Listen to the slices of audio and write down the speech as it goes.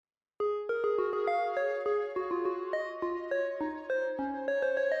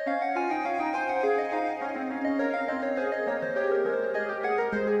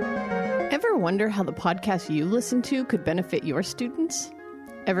Ever wonder how the podcast you listen to could benefit your students?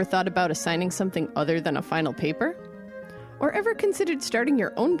 Ever thought about assigning something other than a final paper? Or ever considered starting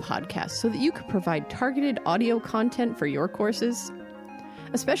your own podcast so that you could provide targeted audio content for your courses?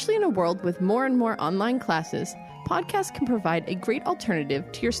 Especially in a world with more and more online classes, podcasts can provide a great alternative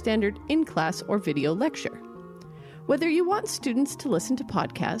to your standard in-class or video lecture. Whether you want students to listen to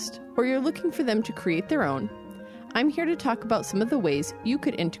podcasts or you're looking for them to create their own, I'm here to talk about some of the ways you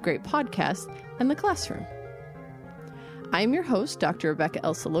could integrate podcasts in the classroom. I am your host, Dr. Rebecca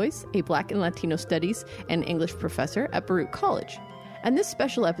L. Salois, a Black and Latino Studies and English professor at Baruch College, and this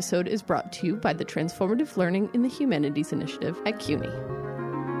special episode is brought to you by the Transformative Learning in the Humanities Initiative at CUNY.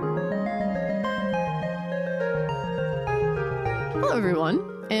 Hello,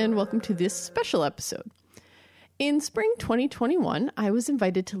 everyone, and welcome to this special episode. In spring 2021, I was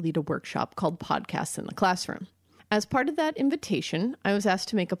invited to lead a workshop called Podcasts in the Classroom. As part of that invitation, I was asked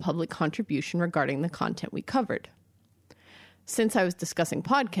to make a public contribution regarding the content we covered. Since I was discussing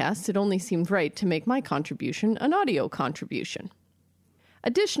podcasts, it only seemed right to make my contribution an audio contribution.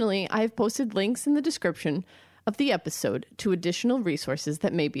 Additionally, I have posted links in the description of the episode to additional resources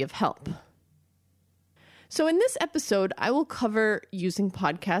that may be of help. So in this episode, I will cover using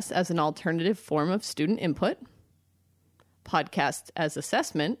podcasts as an alternative form of student input, podcasts as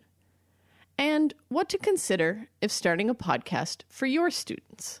assessment, and what to consider if starting a podcast for your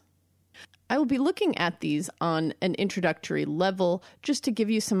students. I will be looking at these on an introductory level just to give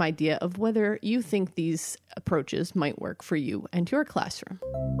you some idea of whether you think these approaches might work for you and your classroom.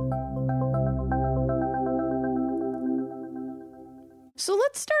 So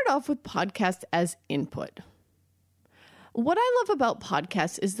let's start off with podcasts as input. What I love about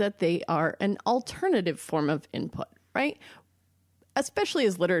podcasts is that they are an alternative form of input, right? Especially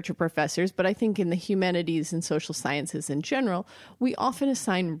as literature professors, but I think in the humanities and social sciences in general, we often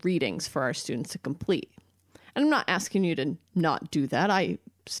assign readings for our students to complete. And I'm not asking you to not do that. I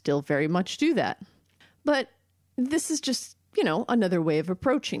still very much do that. But this is just, another way of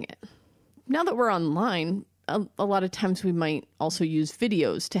approaching it. Now that we're online, a lot of times we might also use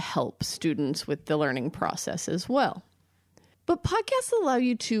videos to help students with the learning process as well. But podcasts allow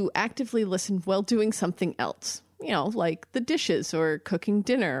you to actively listen while doing something else. Like the dishes or cooking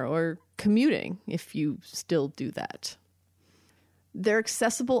dinner or commuting, if you still do that. They're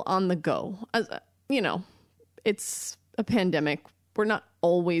accessible on the go. It's a pandemic. We're not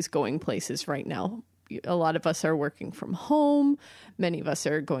always going places right now. A lot of us are working from home. Many of us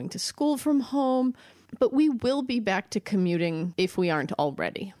are going to school from home. But we will be back to commuting if we aren't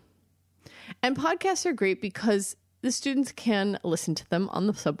already. And podcasts are great because the students can listen to them on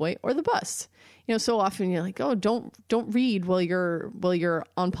the subway or the bus. So often you're like, oh, don't read while you're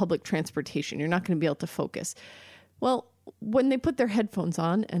on public transportation. You're not going to be able to focus. Well, when they put their headphones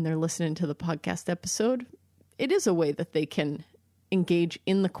on and they're listening to the podcast episode, it is a way that they can engage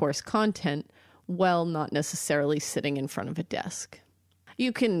in the course content while not necessarily sitting in front of a desk.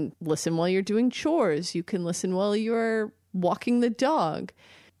 You can listen while you're doing chores. You can listen while you're walking the dog.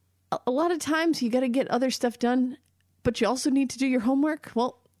 A lot of times you got to get other stuff done, but you also need to do your homework.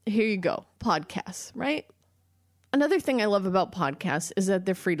 Well, here you go. Podcasts, right? Another thing I love about podcasts is that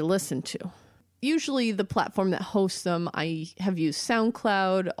they're free to listen to. Usually the platform that hosts them, I have used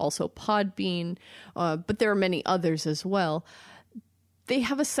SoundCloud, also Podbean, but there are many others as well. They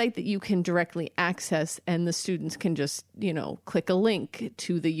have a site that you can directly access and the students can just, click a link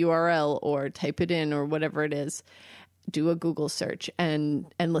to the URL or type it in or whatever it is, do a Google search and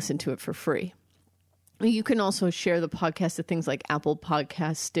listen to it for free. You can also share the podcast to things like Apple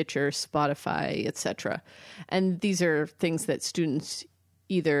Podcasts, Stitcher, Spotify, etc. And these are things that students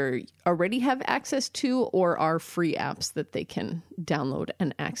either already have access to or are free apps that they can download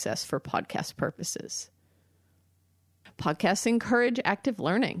and access for podcast purposes. Podcasts encourage active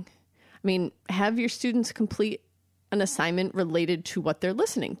learning. Have your students complete an assignment related to what they're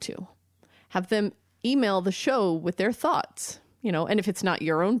listening to. Have them email the show with their thoughts. And if it's not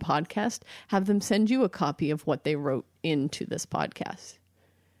your own podcast, have them send you a copy of what they wrote into this podcast.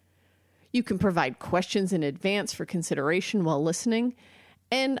 You can provide questions in advance for consideration while listening.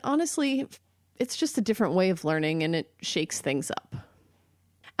 And honestly, it's just a different way of learning and it shakes things up.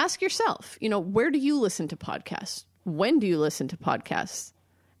 Ask yourself, where do you listen to podcasts? When do you listen to podcasts?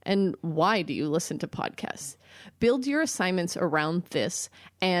 And why do you listen to podcasts? Build your assignments around this,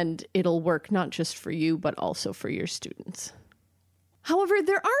 and it'll work not just for you, but also for your students. However,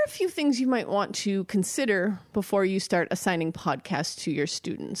 there are a few things you might want to consider before you start assigning podcasts to your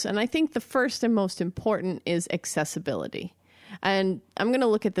students. And I think the first and most important is accessibility. And I'm going to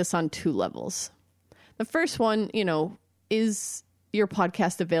look at this on two levels. The first one, is your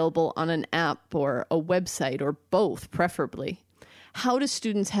podcast available on an app or a website or both, preferably, how do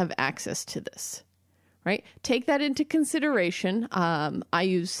students have access to this? Right? Take that into consideration. I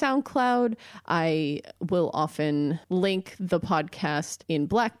use SoundCloud. I will often link the podcast in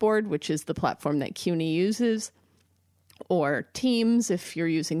Blackboard, which is the platform that CUNY uses, or Teams if you're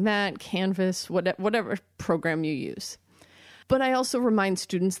using that, Canvas, whatever program you use. But I also remind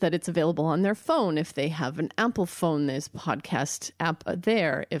students that it's available on their phone. If they have an Apple phone, there's a podcast app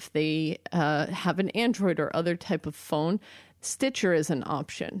there. If they have an Android or other type of phone, Stitcher is an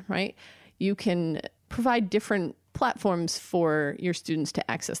option, right? You can provide different platforms for your students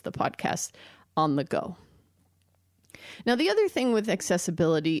to access the podcast on the go. Now, the other thing with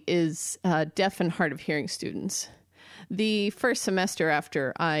accessibility is deaf and hard of hearing students. The first semester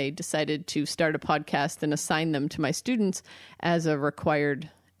after I decided to start a podcast and assign them to my students as a required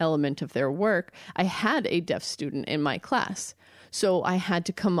element of their work, I had a deaf student in my class. So I had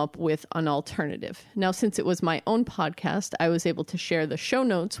to come up with an alternative. Now, since it was my own podcast, I was able to share the show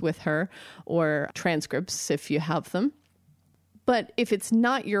notes with her or transcripts if you have them. But if it's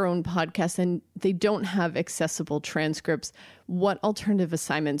not your own podcast and they don't have accessible transcripts, what alternative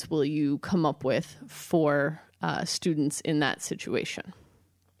assignments will you come up with for students in that situation?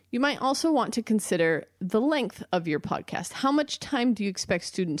 You might also want to consider the length of your podcast. How much time do you expect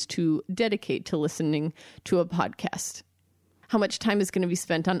students to dedicate to listening to a podcast? How much time is going to be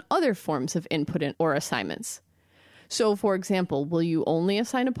spent on other forms of input or assignments? So, for example, will you only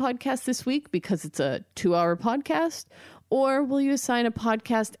assign a podcast this week because it's a 2-hour podcast? Or will you assign a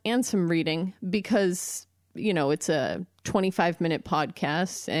podcast and some reading because, it's a 25-minute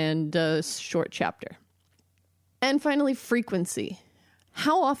podcast and a short chapter? And finally, frequency.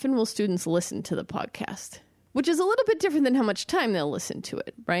 How often will students listen to the podcast? Which is a little bit different than how much time they'll listen to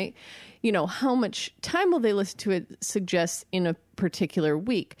it, right? How much time will they listen to it suggests in a particular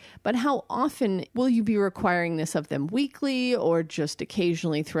week. But how often will you be requiring this of them, weekly or just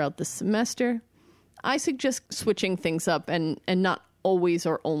occasionally throughout the semester? I suggest switching things up and not always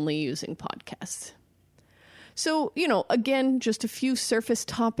or only using podcasts. So, again, just a few surface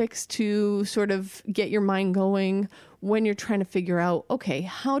topics to sort of get your mind going when you're trying to figure out, okay,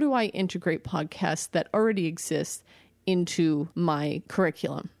 how do I integrate podcasts that already exist into my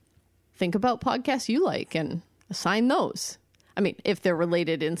curriculum? Think about podcasts you like and assign those. I mean, if they're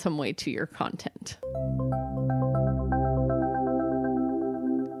related in some way to your content.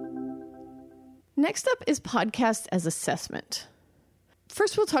 Next up is podcast as assessment.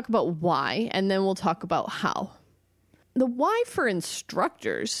 First, we'll talk about why, and then we'll talk about how. The why for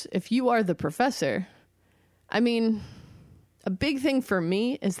instructors, if you are the professor, a big thing for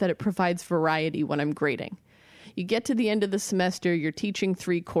me is that it provides variety when I'm grading. You get to the end of the semester, you're teaching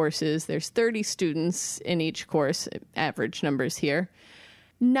 3 courses, there's 30 students in each course, average numbers here.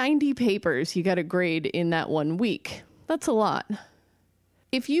 90 papers you got to grade in that 1 week. That's a lot.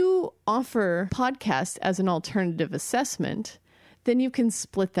 If you offer podcasts as an alternative assessment, then you can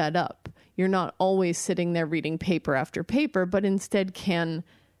split that up. You're not always sitting there reading paper after paper, but instead can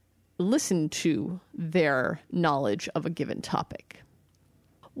listen to their knowledge of a given topic.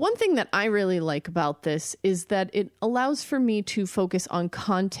 One thing that I really like about this is that it allows for me to focus on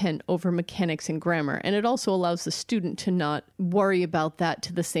content over mechanics and grammar, and it also allows the student to not worry about that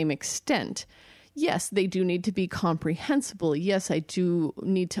to the same extent. Yes, they do need to be comprehensible. Yes, I do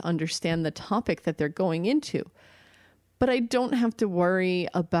need to understand the topic that they're going into. But I don't have to worry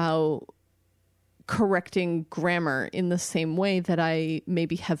about correcting grammar in the same way that I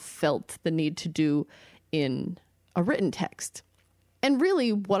maybe have felt the need to do in a written text. And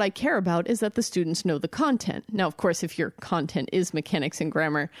really, what I care about is that the students know the content. Now, of course, if your content is mechanics and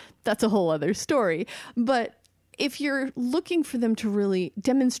grammar, that's a whole other story. But if you're looking for them to really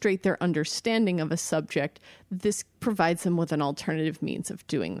demonstrate their understanding of a subject, this provides them with an alternative means of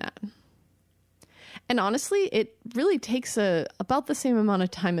doing that. And honestly, it really takes about the same amount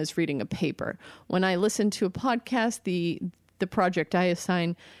of time as reading a paper. When I listen to a podcast, the project I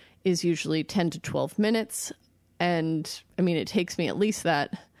assign is usually 10 to 12 minutes. And it takes me at least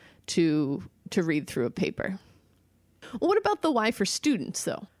that to read through a paper. Well, what about the why for students,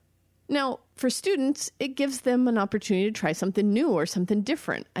 though? Now, for students, it gives them an opportunity to try something new or something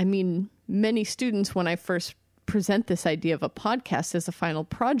different. Many students, when I first present this idea of a podcast as a final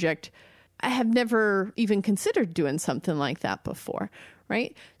project, I have never even considered doing something like that before,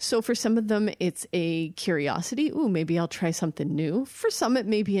 right? So for some of them, it's a curiosity. Ooh, maybe I'll try something new. For some, it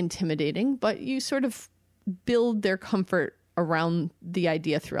may be intimidating, but you sort of build their comfort around the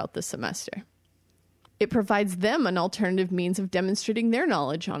idea throughout the semester. It provides them an alternative means of demonstrating their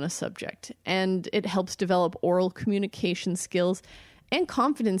knowledge on a subject, and it helps develop oral communication skills and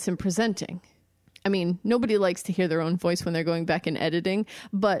confidence in presenting. I mean, nobody likes to hear their own voice when they're going back and editing,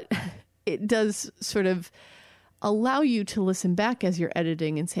 but it does sort of allow you to listen back as you're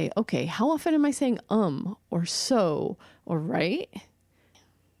editing and say, okay, how often am I saying or so or right?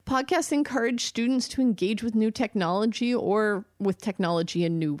 Podcasts encourage students to engage with new technology or with technology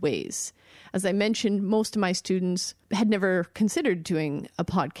in new ways. As I mentioned, most of my students had never considered doing a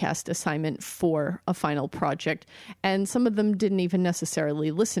podcast assignment for a final project, and some of them didn't even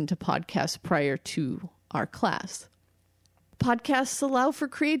necessarily listen to podcasts prior to our class. Podcasts allow for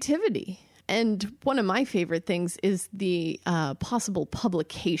creativity. And one of my favorite things is the possible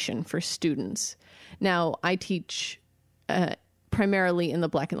publication for students. Now, I teach primarily in the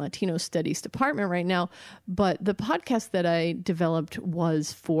Black and Latino Studies department right now, but the podcast that I developed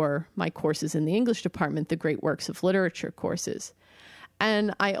was for my courses in the English department, the Great Works of Literature courses.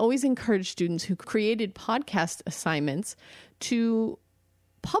 And I always encourage students who created podcast assignments to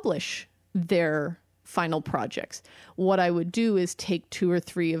publish their final projects. What I would do is take 2 or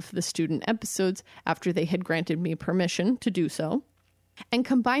 3 of the student episodes after they had granted me permission to do so and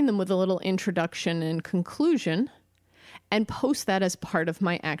combine them with a little introduction and conclusion and post that as part of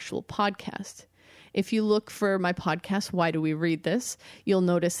my actual podcast. If you look for my podcast, Why Do We Read This?, you'll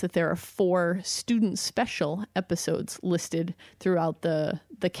notice that there are 4 student special episodes listed throughout the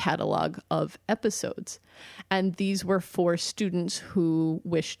catalog of episodes. And these were for students who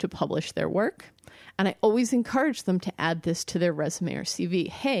wish to publish their work. And I always encourage them to add this to their resume or CV.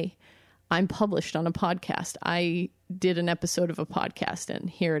 Hey, I'm published on a podcast. I did an episode of a podcast, and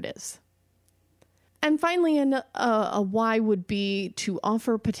here it is. And finally, a why would be to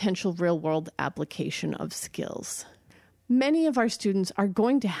offer potential real-world application of skills. Many of our students are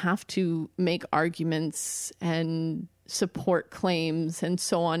going to have to make arguments and support claims and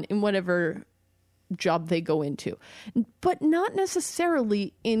so on in whatever job they go into, but not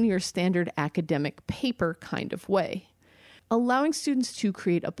necessarily in your standard academic paper kind of way. Allowing students to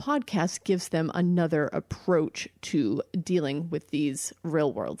create a podcast gives them another approach to dealing with these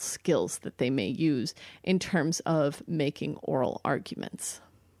real-world skills that they may use in terms of making oral arguments.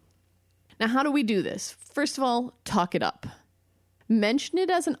 Now, how do we do this? First of all, talk it up. Mention it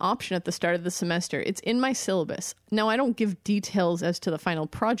as an option at the start of the semester. It's in my syllabus. Now, I don't give details as to the final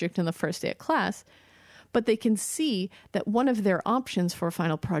project in the first day of class, but they can see that one of their options for a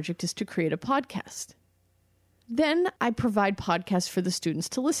final project is to create a podcast. Then I provide podcasts for the students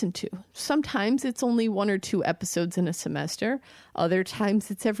to listen to. Sometimes it's only 1 or 2 episodes in a semester. Other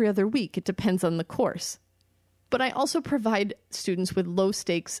times it's every other week. It depends on the course. But I also provide students with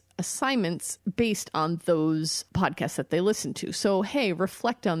low-stakes assignments based on those podcasts that they listen to. So, hey,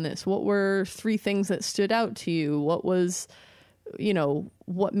 reflect on this. What were 3 things that stood out to you? What was,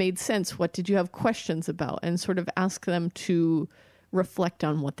 what made sense? What did you have questions about? And sort of ask them to reflect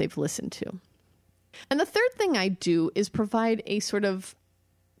on what they've listened to. And the third thing I do is provide a sort of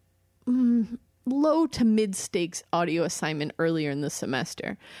low to mid stakes audio assignment earlier in the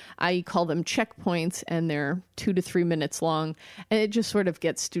semester. I call them checkpoints, and they're 2 to 3 minutes long. And it just sort of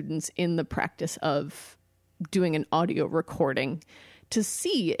gets students in the practice of doing an audio recording to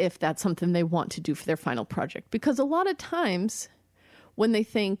see if that's something they want to do for their final project. Because a lot of times when they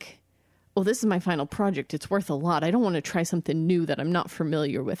think, well, this is my final project, it's worth a lot, I don't want to try something new that I'm not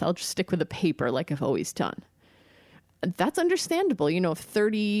familiar with. I'll just stick with a paper like I've always done. That's understandable. If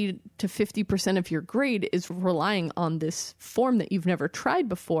 30 to 50% of your grade is relying on this form that you've never tried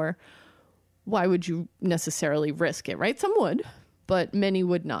before, why would you necessarily risk it, right? Some would, but many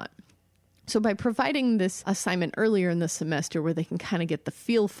would not. So by providing this assignment earlier in the semester where they can kind of get the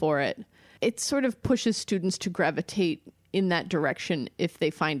feel for it, it sort of pushes students to gravitate in that direction if they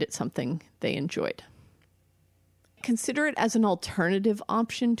find it something they enjoyed. Consider it as an alternative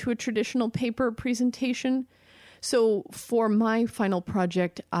option to a traditional paper presentation. So for my final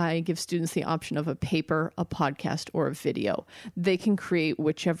project, I give students the option of a paper, a podcast, or a video. They can create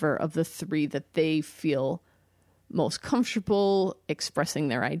whichever of the 3 that they feel most comfortable expressing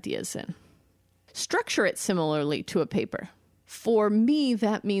their ideas in. Structure it similarly to a paper. For me,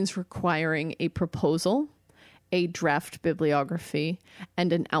 that means requiring a proposal, a draft bibliography,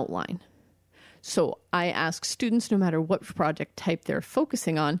 and an outline. So I ask students, no matter what project type they're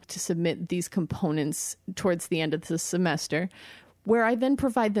focusing on, to submit these components towards the end of the semester, where I then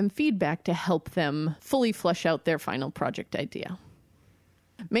provide them feedback to help them fully flesh out their final project idea.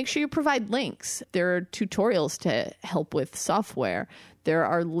 Make sure you provide links. There are tutorials to help with software. There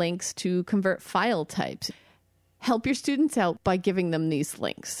are links to convert file types. Help your students out by giving them these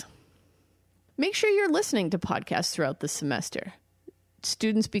links. Make sure you're listening to podcasts throughout the semester.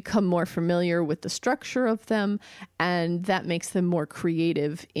 Students become more familiar with the structure of them, and that makes them more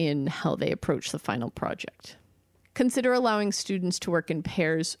creative in how they approach the final project. Consider allowing students to work in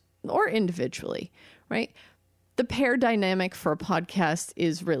pairs or individually, right? The pair dynamic for a podcast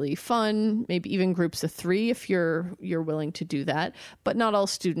is really fun, maybe even groups of 3 if you're willing to do that, but not all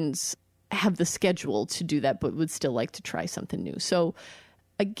students have the schedule to do that, but would still like to try something new. So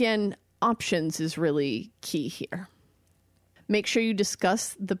again, options is really key here. Make sure you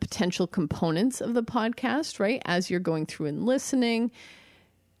discuss the potential components of the podcast, right? As you're going through and listening,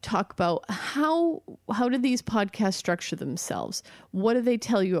 talk about how do these podcasts structure themselves? What do they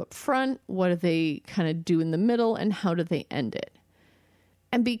tell you up front? What do they kind of do in the middle? And how do they end it?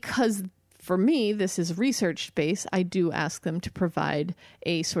 And because for me, this is research-based, I do ask them to provide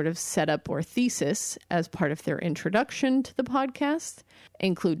a sort of setup or thesis as part of their introduction to the podcast,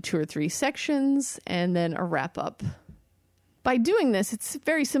 include 2 or 3 sections, and then a wrap-up. By doing this, it's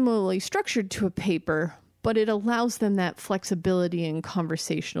very similarly structured to a paper, but it allows them that flexibility and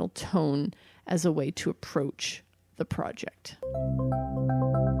conversational tone as a way to approach the project.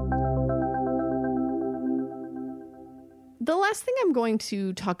 The last thing I'm going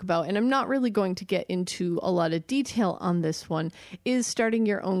to talk about, and I'm not really going to get into a lot of detail on this one, is starting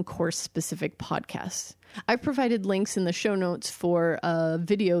your own course-specific podcast. I've provided links in the show notes for a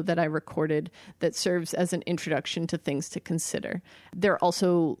video that I recorded that serves as an introduction to things to consider. There are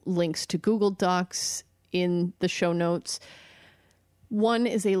also links to Google Docs in the show notes. One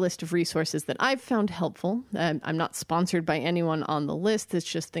is a list of resources that I've found helpful. I'm not sponsored by anyone on the list. It's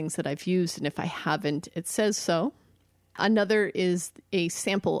just things that I've used, and if I haven't, it says so. Another is a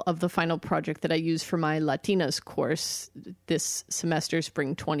sample of the final project that I used for my Latinas course this semester,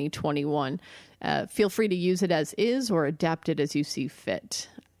 spring 2021. Feel free to use it as is or adapt it as you see fit.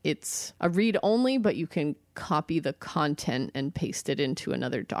 It's a read only, but you can copy the content and paste it into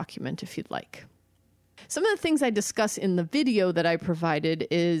another document if you'd like. Some of the things I discuss in the video that I provided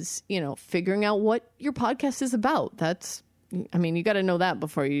is, figuring out what your podcast is about. You got to know that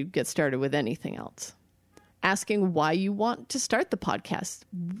before you get started with anything else. Asking why you want to start the podcast.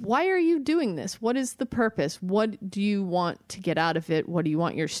 Why are you doing this? What is the purpose? What do you want to get out of it? What do you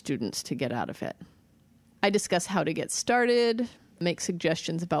want your students to get out of it? I discuss how to get started, make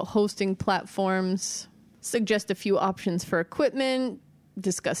suggestions about hosting platforms, suggest a few options for equipment,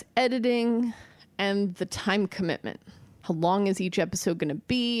 discuss editing, and the time commitment. How long is each episode going to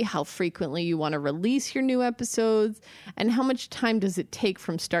be? How frequently you want to release your new episodes? And how much time does it take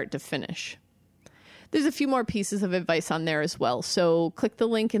from start to finish? There's a few more pieces of advice on there as well. So click the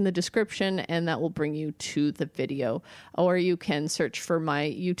link in the description and that will bring you to the video. Or you can search for my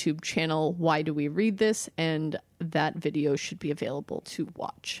YouTube channel, Why Do We Read This? And that video should be available to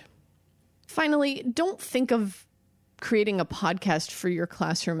watch. Finally, don't think of creating a podcast for your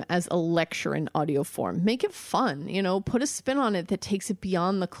classroom as a lecture in audio form. Make it fun, put a spin on it that takes it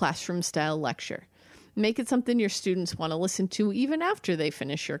beyond the classroom style lecture. Make it something your students want to listen to even after they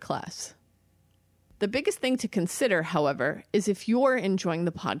finish your class. The biggest thing to consider, however, is if you're enjoying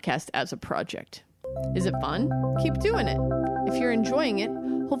the podcast as a project. Is it fun? Keep doing it. If you're enjoying it,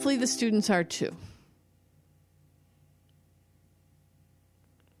 hopefully the students are too.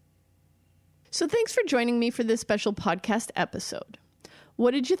 So thanks for joining me for this special podcast episode. What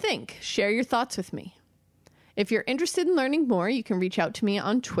did you think? Share your thoughts with me. If you're interested in learning more, you can reach out to me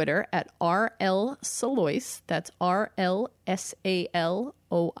on Twitter at RLSalois, that's RLSALOIS,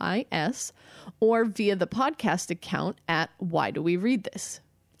 or via the podcast account at Why Do We Read This?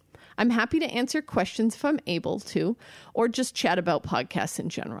 I'm happy to answer questions if I'm able to, or just chat about podcasts in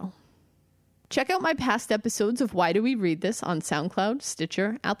general. Check out my past episodes of Why Do We Read This on SoundCloud,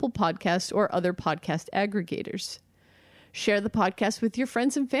 Stitcher, Apple Podcasts, or other podcast aggregators. Share the podcast with your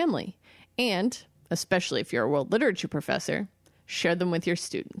friends and family, and especially if you're a world literature professor, share them with your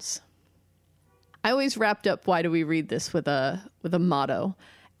students. I always wrapped up Why Do We Read This with a motto,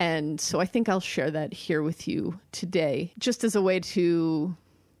 and so I think I'll share that here with you today, just as a way to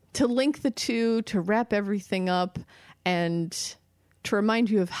link the two, to wrap everything up, and to remind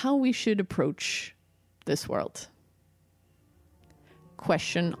you of how we should approach this world.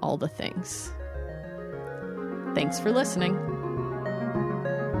 Question all the things. Thanks for listening.